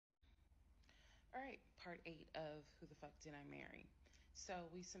right, part 8 of Who the Fuck Did I Marry? So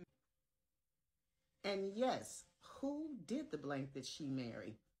we some And yes, who did the blank that she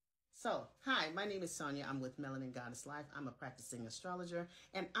marry? So, hi, my name is Sonia. I'm with Melanin Goddess Life. I'm a practicing astrologer,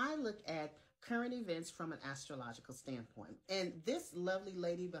 and I look at current events from an astrological standpoint. And this lovely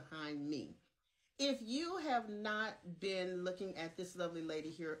lady behind me, if you have not been looking at this lovely lady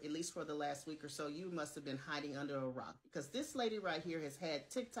here, at least for the last week or so, you must have been hiding under a rock because this lady right here has had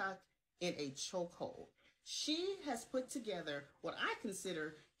TikTok in a chokehold. She has put together what I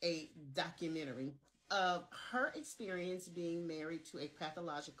consider a documentary of her experience being married to a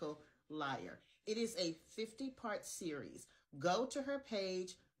pathological liar. It is a 50-part series. Go to her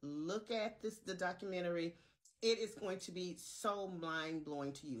page, look at the documentary. It is going to be so mind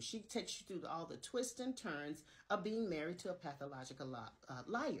blowing to you. She takes you through all the twists and turns of being married to a pathological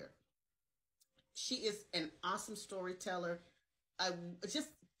liar. She is an awesome storyteller. It just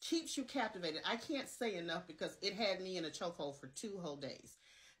keeps you captivated. I can't say enough because it had me in a chokehold for 2 whole days.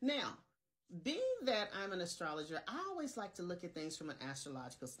 Now, being that I'm an astrologer, I always like to look at things from an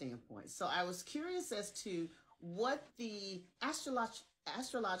astrological standpoint. So I was curious as to what the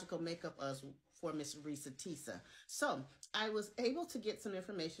astrological makeup was for Miss Risa Tisa. So I was able to get some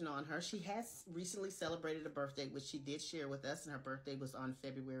information on her. She has recently celebrated a birthday, which she did share with us, and her birthday was on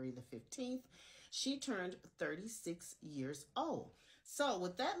February the 15th. She turned 36 years old. So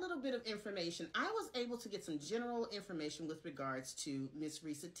with that little bit of information, I was able to get some general information with regards to Miss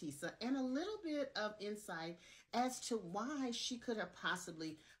Risa Tisa and a little bit of insight as to why she could have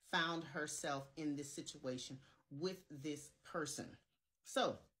possibly found herself in this situation with this person.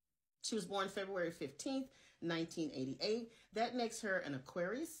 So she was born February 15th, 1988. That makes her an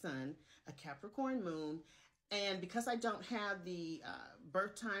Aquarius sun, a Capricorn moon. And because I don't have the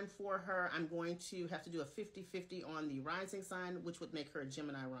birth time for her, I'm going to have to do a 50-50 on the rising sign, which would make her a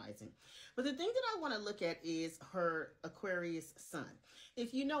Gemini rising. But the thing that I want to look at is her Aquarius sun.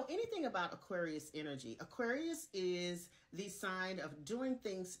 If you know anything about Aquarius energy, Aquarius is the sign of doing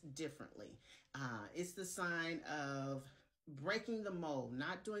things differently. It's the sign of breaking the mold,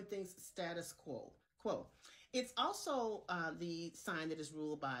 not doing things status quo. It's also the sign that is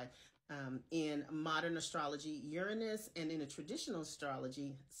ruled by, in modern astrology, Uranus, and in a traditional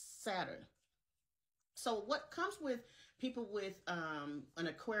astrology, Saturn. So what comes with people with an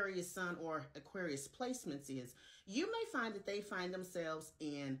Aquarius sun or Aquarius placements is you may find that they find themselves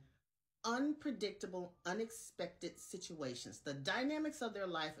in unpredictable, unexpected situations. The dynamics of their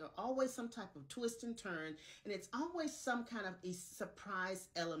life are always some type of twist and turn, and it's always some kind of a surprise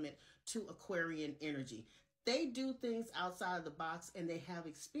element to Aquarian energy. They do things outside of the box, and they have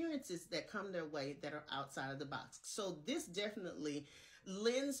experiences that come their way that are outside of the box. So this definitely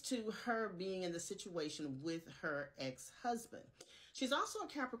lends to her being in the situation with her ex-husband. She's also a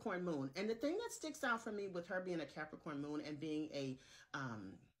Capricorn moon, and the thing that sticks out for me with her being a Capricorn moon and being a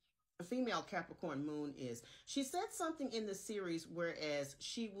female Capricorn moon is she said something in the series, whereas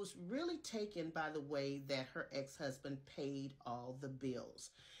she was really taken by the way that her ex-husband paid all the bills.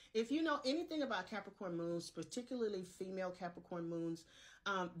 If you know anything about Capricorn moons, particularly female Capricorn moons,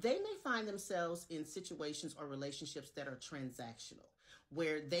 they may find themselves in situations or relationships that are transactional,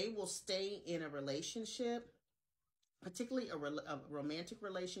 where they will stay in a relationship, particularly a romantic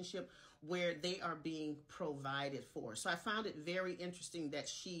relationship, where they are being provided for. So I found it very interesting that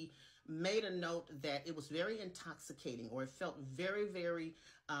she made a note that it was very intoxicating, or it felt very, very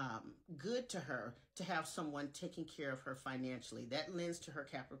good to her to have someone taking care of her financially. That lends to her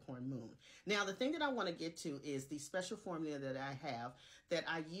Capricorn moon. Now, the thing that I want to get to is the special formula that I have that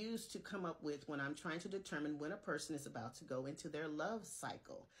I use to come up with when I'm trying to determine when a person is about to go into their love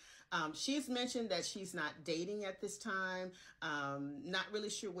cycle. She's mentioned that she's not dating at this time, not really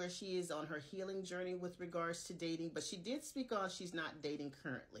sure where she is on her healing journey with regards to dating, but she did speak on she's not dating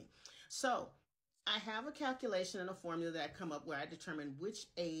currently. So I have a calculation and a formula that I come up where I determine which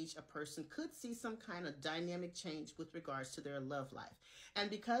age a person could see some kind of dynamic change with regards to their love life. And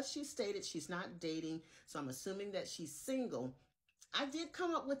because she stated she's not dating, so I'm assuming that she's single, I did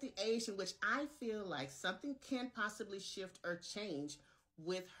come up with the age in which I feel like something can possibly shift or change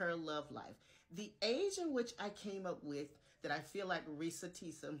with her love life. The age in which I came up with that I feel like Risa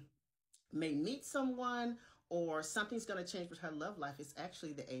Tisa may meet someone or something's going to change with her love life is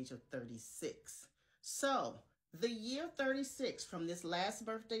actually the age of 36. So the year 36, from this last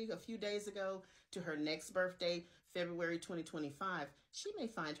birthday a few days ago to her next birthday, February 2025, she may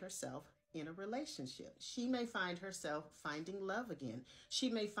find herself in a relationship. She may find herself finding love again. She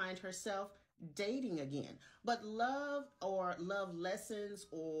may find herself dating again. But love or love lessons,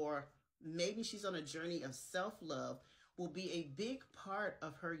 or maybe she's on a journey of self-love, will be a big part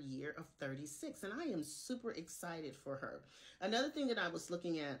of her year of 36. And I am super excited for her. Another thing that I was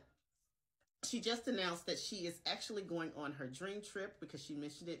looking at, she just announced that she is actually going on her dream trip, because she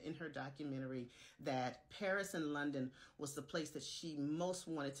mentioned it in her documentary that Paris and London was the place that she most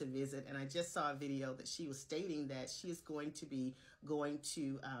wanted to visit. And I just saw a video that she was stating that she is going to be going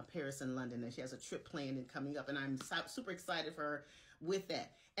to Paris and London, and she has a trip planned and coming up. And I'm super excited for her with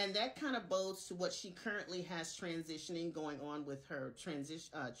that. And that kind of bodes to what she currently has transitioning going on with her transit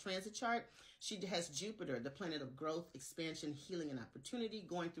chart. She has Jupiter, the planet of growth, expansion, healing, and opportunity,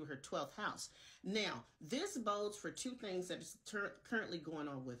 going through her 12th house. Now, this bodes for two things that is currently going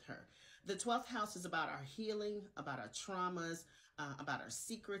on with her. The 12th house is about our healing, about our traumas, about our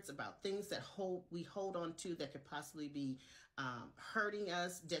secrets, about things that we hold on to that could possibly be hurting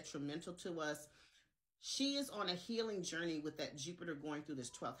us, detrimental to us. She is on a healing journey with that Jupiter going through this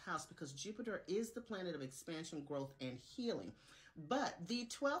 12th house, because Jupiter is the planet of expansion, growth, and healing. But the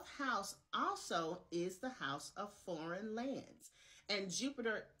 12th house also is the house of foreign lands. And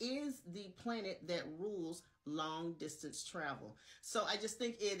Jupiter is the planet that rules long distance travel. So I just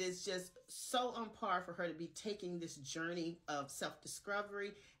think it is just so on par for her to be taking this journey of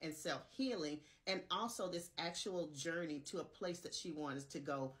self-discovery and self-healing, and also this actual journey to a place that she wanted to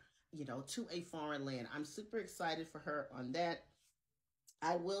go, you know, to a foreign land. I'm super excited for her on that.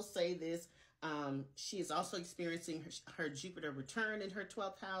 I will say this. She is also experiencing her Jupiter return in her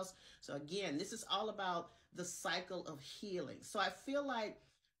 12th house. So again, this is all about the cycle of healing. So I feel like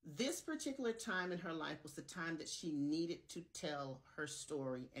this particular time in her life was the time that she needed to tell her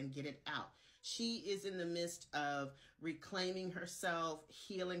story and get it out. She is in the midst of reclaiming herself,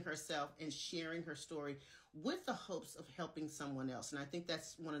 healing herself, and sharing her story with the hopes of helping someone else. And I think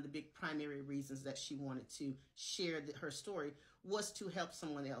that's one of the big primary reasons that she wanted to share her story, was to help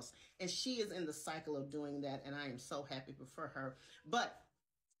someone else. And she is in the cycle of doing that, and I am so happy for her. But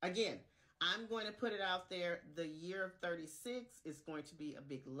again, I'm going to put it out there. The year of 36 is going to be a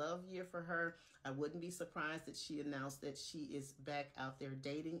big love year for her. I wouldn't be surprised that she announced that she is back out there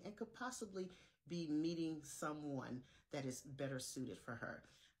dating and could possibly be meeting someone that is better suited for her.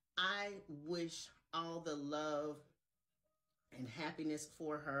 I wish all the love and happiness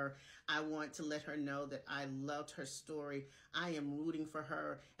for her. I want to let her know that I loved her story. I am rooting for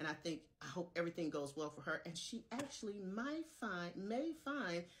her, and I hope everything goes well for her. And she actually may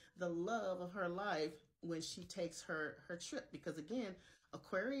find the love of her life when she takes her trip, because again,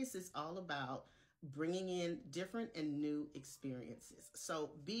 Aquarius is all about bringing in different and new experiences.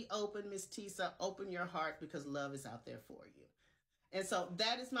 So be open, Miss Tisa. Open your heart, because love is out there for you. And so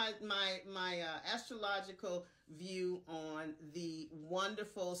that is my astrological view on the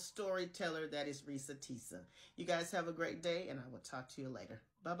wonderful storyteller that is Risa Tisa. You guys have a great day, and I will talk to you later.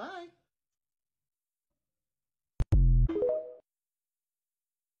 Bye-bye.